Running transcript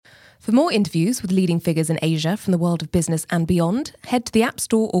For more interviews with leading figures in Asia from the world of business and beyond, head to the App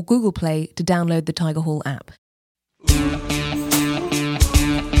Store or Google Play to download the Tiger Hall app.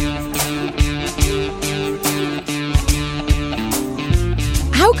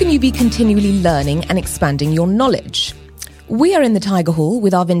 How can you be continually learning and expanding your knowledge? We are in the Tiger Hall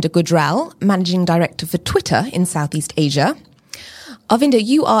with Arvinder Gujral, Managing Director for Twitter in Southeast Asia. Arvinder,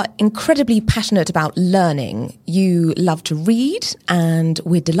 you are incredibly passionate about learning. You love to read, and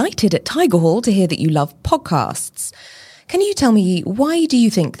we're delighted at Tiger Hall to hear that you love podcasts. Can you tell me, why do you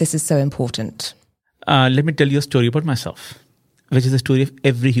think this is so important? Let me tell you a story about myself, which is the story of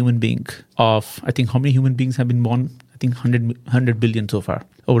every human being. I think how many human beings have been born? I think 100 billion so far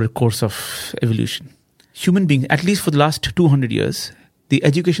over the course of evolution. Human beings, at least for the last 200 years, the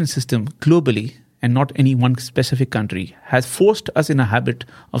education system globally, and not any one specific country, has forced us in a habit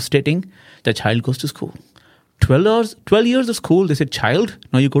of stating the child goes to school. 12 years of school, they said, child,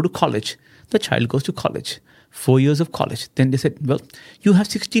 now you go to college. The child goes to college. 4 years of college. Then they said, well, you have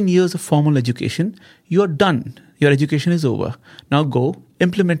 16 years of formal education. You are done. Your education is over. Now go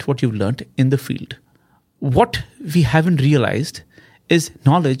implement what you've learned in the field. What we haven't realized is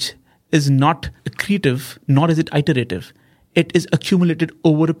knowledge is not accretive, nor is it iterative. It is accumulated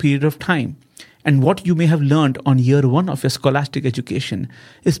over a period of time. And what you may have learned on year 1 of your scholastic education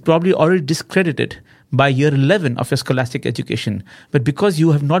is probably already discredited by year 11 of your scholastic education. But because you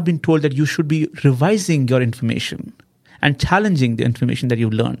have not been told that you should be revising your information and challenging the information that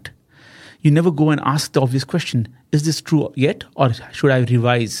you've learned, you never go and ask the obvious question, is this true yet or should I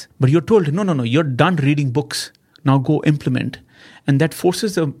revise? But you're told, no, you're done reading books. Now go implement. And that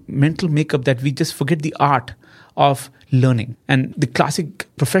forces a mental makeup that we just forget the art of learning. And the classic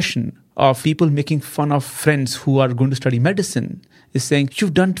profession of people making fun of friends who are going to study medicine is saying,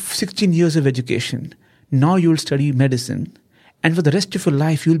 you've done 16 years of education. Now you'll study medicine. And for the rest of your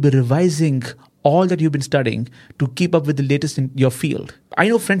life, you'll be revising all that you've been studying to keep up with the latest in your field. I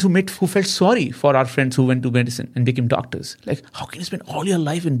know friends who felt sorry for our friends who went to medicine and became doctors. Like, how can you spend all your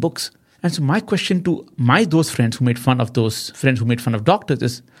life in books? And so my question to those friends who made fun of doctors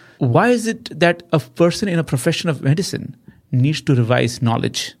is, why is it that a person in a profession of medicine needs to revise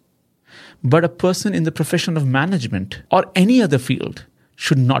knowledge, but a person in the profession of management or any other field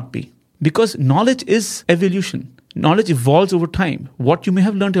should not be? Because knowledge is evolution. Knowledge evolves over time. What you may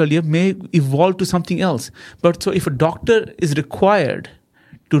have learned earlier may evolve to something else. But so if a doctor is required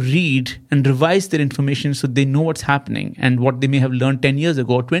to read and revise their information so they know what's happening, and what they may have learned 10 years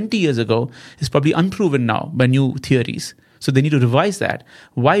ago or 20 years ago is probably unproven now by new theories. So they need to revise that.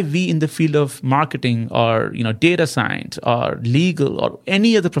 Why we in the field of marketing or data science or legal or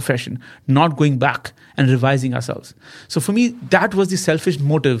any other profession not going back and revising ourselves? So for me, that was the selfish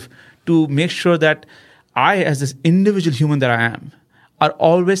motive to make sure that I, as this individual human that I am, are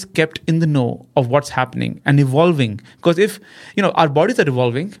always kept in the know of what's happening and evolving. Because if our bodies are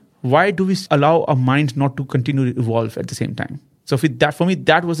evolving, why do we allow our minds not to continue to evolve at the same time? So for me,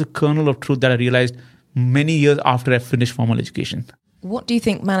 that was a kernel of truth that I realized many years after I finished formal education. What do you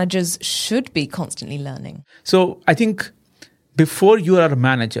think managers should be constantly learning? So I think before you are a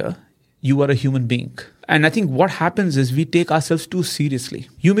manager, you are a human being. And I think what happens is we take ourselves too seriously.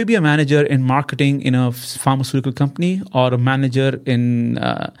 You may be a manager in marketing in a pharmaceutical company, or a manager in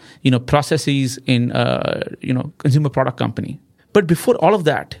processes in consumer product company. But before all of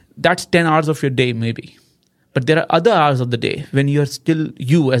that, that's 10 hours of your day maybe. But there are other hours of the day when you are still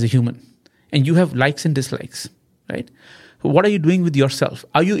you as a human. And you have likes and dislikes, right? What are you doing with yourself?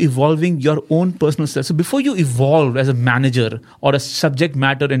 Are you evolving your own personal self? So before you evolve as a manager or a subject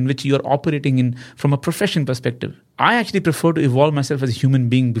matter in which you're operating in from a profession perspective, I actually prefer to evolve myself as a human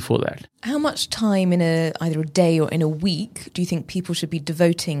being before that. How much time in either a day or in a week do you think people should be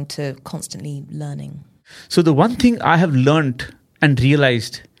devoting to constantly learning? So the one thing I have learned and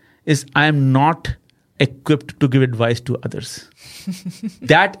realized is I am not equipped to give advice to others.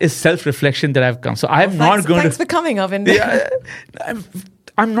 That is self-reflection that I've come. So I am not going to... Thanks for coming, Arvinder. Yeah,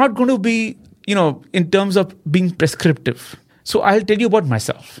 I'm not going to be, in terms of being prescriptive. So I'll tell you about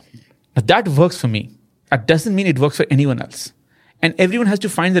myself. That works for me. That doesn't mean it works for anyone else. And everyone has to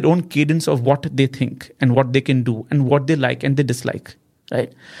find their own cadence of what they think and what they can do and what they like and they dislike,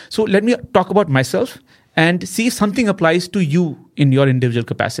 right? So let me talk about myself and see if something applies to you in your individual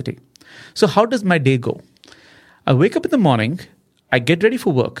capacity. So how does my day go? I wake up in the morning, I get ready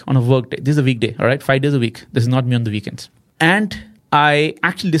for work on a work day. This is a weekday, all right? 5 days a week. This is not me on the weekends. And I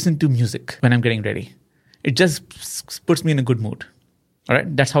actually listen to music when I'm getting ready. It just puts me in a good mood, all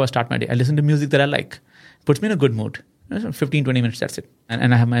right? That's how I start my day. I listen to music that I like. Puts me in a good mood. 15, 20 minutes, that's it.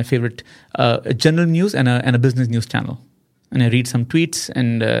 And I have my favorite general news and a business news channel. and I read some tweets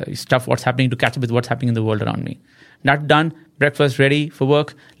and stuff, what's happening, to catch up with what's happening in the world around me. That's done, breakfast ready for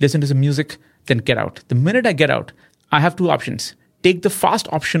work, listen to some music, then get out. The minute I get out, I have two options. Take the fast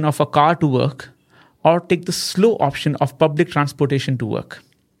option of a car to work, or take the slow option of public transportation to work.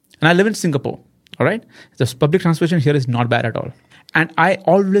 And I live in Singapore, all right? The public transportation here is not bad at all. And I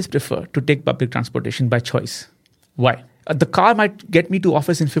always prefer to take public transportation by choice. Why? The car might get me to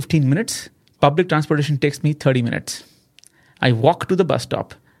office in 15 minutes. Public transportation takes me 30 minutes. I walk to the bus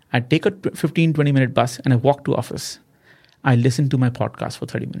stop. I take a 15-20 minute bus and I walk to office. I listen to my podcast for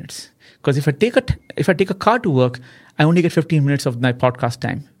 30 minutes. Because if I take a car to work, I only get 15 minutes of my podcast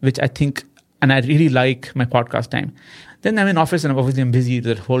time, which I think, and I really like my podcast time. Then I'm in office and obviously I'm busy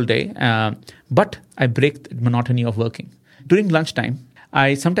the whole day. But I break the monotony of working. During lunchtime,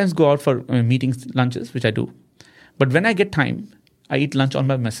 I sometimes go out for meetings, lunches, which I do. But when I get time, I eat lunch all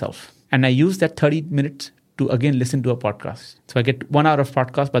by myself. And I use that 30 minutes to again listen to a podcast. So I get 1 hour of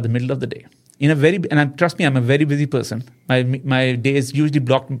podcast by the middle of the day. Trust me, I'm a very busy person. My day is usually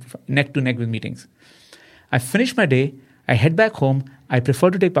blocked neck to neck with meetings. I finish my day, I head back home. I prefer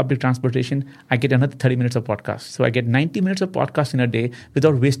to take public transportation. I get another 30 minutes of podcast. So I get 90 minutes of podcast in a day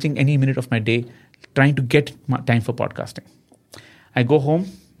without wasting any minute of my day trying to get my time for podcasting. I go home,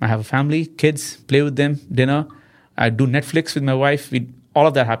 I have a family, kids, play with them, dinner. I do Netflix with my wife. All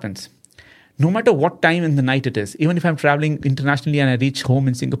of that happens. No matter what time in the night it is, even if I'm traveling internationally and I reach home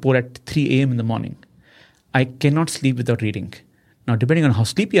in Singapore at 3 a.m. in the morning, I cannot sleep without reading. Now, depending on how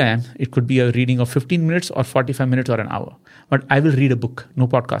sleepy I am, it could be a reading of 15 minutes or 45 minutes or an hour. But I will read a book, no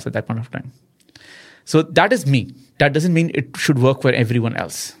podcast at that point of time. So that is me. That doesn't mean it should work for everyone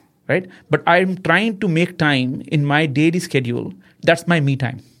else, right? But I'm trying to make time in my daily schedule. That's my me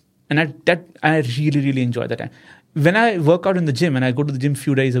time. And I really, really enjoy that time. When I work out in the gym and I go to the gym a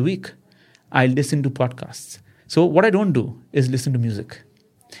few days a week, I listen to podcasts. So what I don't do is listen to music.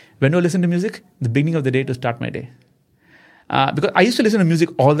 When do I listen to music? The beginning of the day to start my day. Because I used to listen to music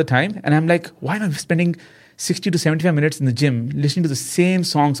all the time and I'm like, why am I spending 60 to 75 minutes in the gym listening to the same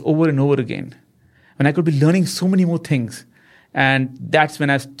songs over and over again when I could be learning so many more things? And that's when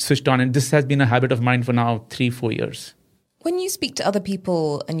I've switched on. And this has been a habit of mine for now 3-4 years. When you speak to other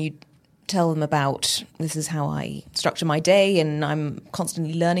people and you tell them about this is how I structure my day and I'm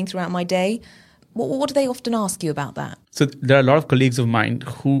constantly learning throughout my day, what do they often ask you about that? So there are a lot of colleagues of mine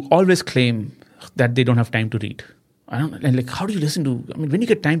who always claim that they don't have time to read. I don't know, like, how do you listen to, when you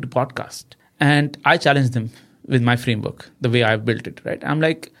get time to podcast? And I challenge them with my framework, the way I've built it, right? I'm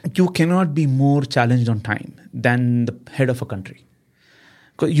like, you cannot be more challenged on time than the head of a country.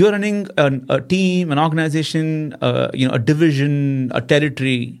 Because you're running a team, an organization, a division, a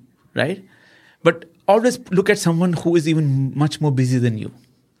territory, right? But always look at someone who is even much more busy than you.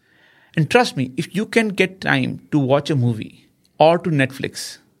 And trust me, if you can get time to watch a movie or to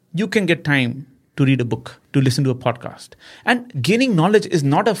Netflix, you can get time to read a book, to listen to a podcast. And gaining knowledge is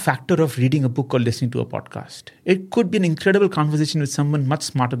not a factor of reading a book or listening to a podcast. It could be an incredible conversation with someone much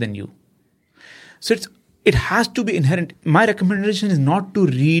smarter than you. So it has to be inherent. My recommendation is not to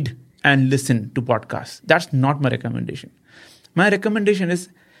read and listen to podcasts. That's not my recommendation. My recommendation is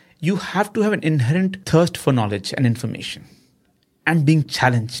you have to have an inherent thirst for knowledge and information and being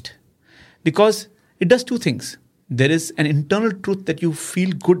challenged. Because it does two things. There is an internal truth that you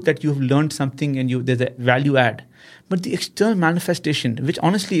feel good that you have learned something and there's a value add. But the external manifestation, which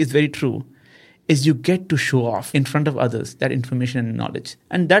honestly is very true, is you get to show off in front of others that information and knowledge.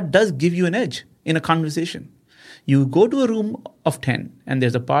 And that does give you an edge in a conversation. You go to a room of 10 and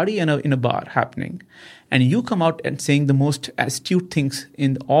there's a party in a bar happening and you come out and saying the most astute things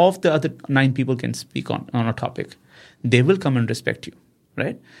in all of the other 9 people can speak on a topic. They will come and respect you.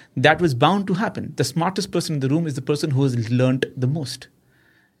 Right? That was bound to happen. The smartest person in the room is the person who has learned the most.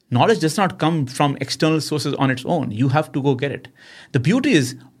 Knowledge does not come from external sources on its own. You have to go get it. The beauty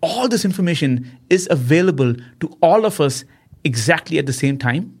is all this information is available to all of us exactly at the same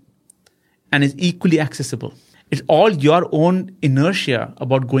time and is equally accessible. It's all your own inertia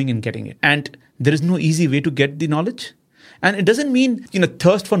about going and getting it. And there is no easy way to get the knowledge. And it doesn't mean,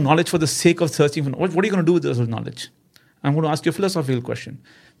 thirst for knowledge for the sake of searching for knowledge. What are you going to do with this knowledge? I'm going to ask you a philosophical question.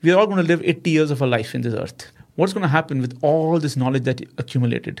 We are all going to live 80 years of our life in this earth. What's going to happen with all this knowledge that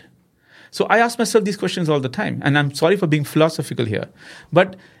accumulated? So I ask myself these questions all the time. And I'm sorry for being philosophical here.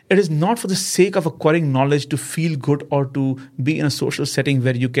 But it is not for the sake of acquiring knowledge to feel good or to be in a social setting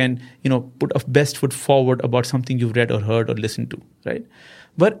where you can, put a best foot forward about something you've read or heard or listened to, right?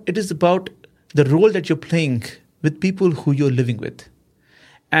 But it is about the role that you're playing with people who you're living with.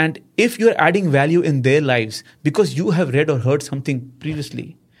 And if you're adding value in their lives because you have read or heard something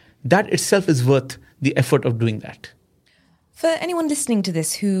previously, that itself is worth the effort of doing that. For anyone listening to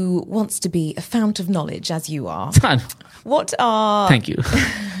this who wants to be a fount of knowledge, as you are, what are... Thank you.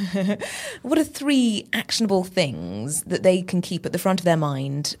 What are 3 actionable things that they can keep at the front of their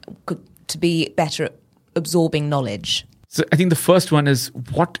mind to be better at absorbing knowledge? So I think the first one is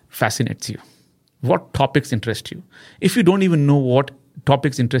what fascinates you? What topics interest you? If you don't even know what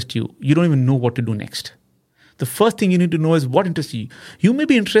topics interest you, you don't even know what to do next. The first thing you need to know is what interests you. You may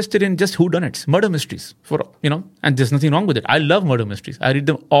be interested in just whodunits, murder mysteries, and there's nothing wrong with it. I love murder mysteries. I read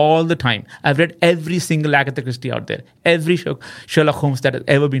them all the time. I've read every single Agatha Christie out there, every Sherlock Holmes that has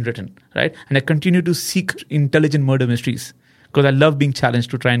ever been written, right? And I continue to seek intelligent murder mysteries because I love being challenged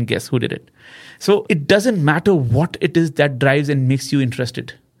to try and guess who did it. So it doesn't matter what it is that drives and makes you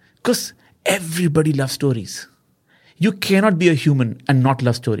interested, because everybody loves stories. You cannot be a human and not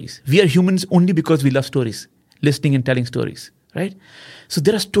love stories. We are humans only because we love stories. Listening and telling stories, right? So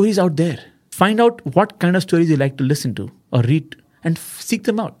there are stories out there. Find out what kind of stories you like to listen to or read and seek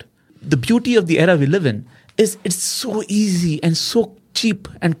them out. The beauty of the era we live in is it's so easy and so cheap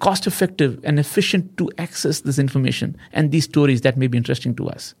and cost effective and efficient to access this information and these stories that may be interesting to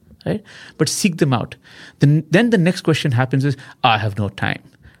us, right? But seek them out. Then the next question happens is, I have no time.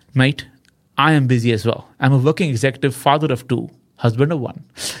 Mate, I am busy as well. I'm a working executive, father of 2, husband of 1.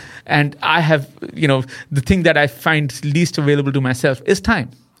 And I have, the thing that I find least available to myself is time.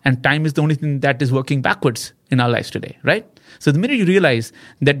 And time is the only thing that is working backwards in our lives today, right? So the minute you realize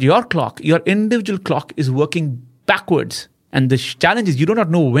that your clock, your individual clock is working backwards, and the challenge is you do not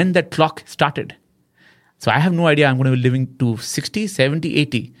know when that clock started. So I have no idea I'm going to be living to 60, 70,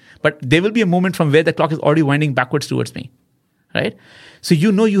 80. But there will be a moment from where the clock is already winding backwards towards me, right? So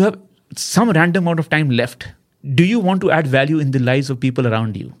you have some random amount of time left. Do you want to add value in the lives of people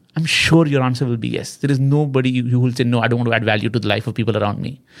around you? I'm sure your answer will be yes. There is nobody who will say, no, I don't want to add value to the life of people around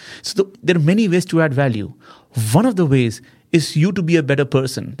me. So there are many ways to add value. One of the ways is you to be a better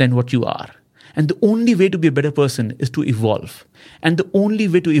person than what you are. And the only way to be a better person is to evolve. And the only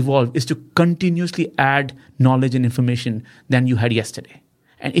way to evolve is to continuously add knowledge and information than you had yesterday.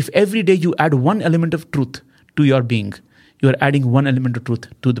 And if every day you add one element of truth to your being, you are adding one element of truth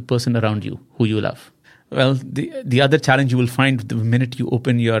to the person around you who you love. Well, the other challenge you will find the minute you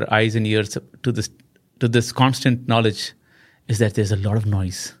open your eyes and ears to this constant knowledge is that there's a lot of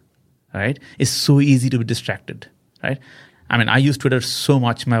noise, right? It's so easy to be distracted, right? I mean, I use Twitter so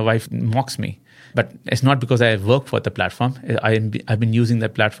much, my wife mocks me. But it's not because I work for the platform. I've been using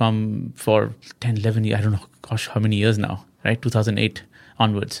that platform for 10, 11 years. I don't know, how many years now, right? 2008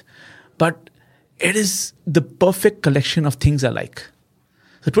 onwards. But it is the perfect collection of things I like.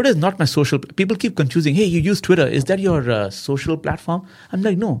 So Twitter is not my social... People keep confusing, hey, you use Twitter. Is that your social platform? I'm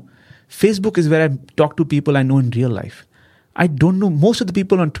like, no. Facebook is where I talk to people I know in real life. I don't know. Most of the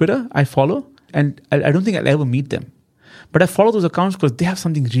people on Twitter I follow, and I don't think I'll ever meet them. But I follow those accounts because they have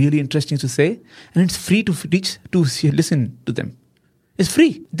something really interesting to say, and it's free to listen to them. It's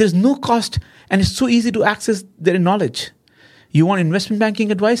free. There's no cost, and it's so easy to access their knowledge. You want investment banking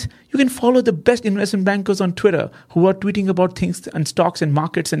advice? You can follow the best investment bankers on Twitter who are tweeting about things and stocks and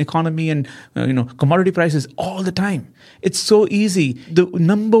markets and economy and commodity prices all the time. It's so easy. The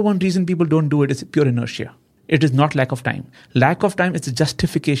number one reason people don't do it is pure inertia. It is not lack of time. Lack of time is a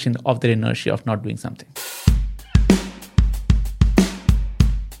justification of their inertia of not doing something.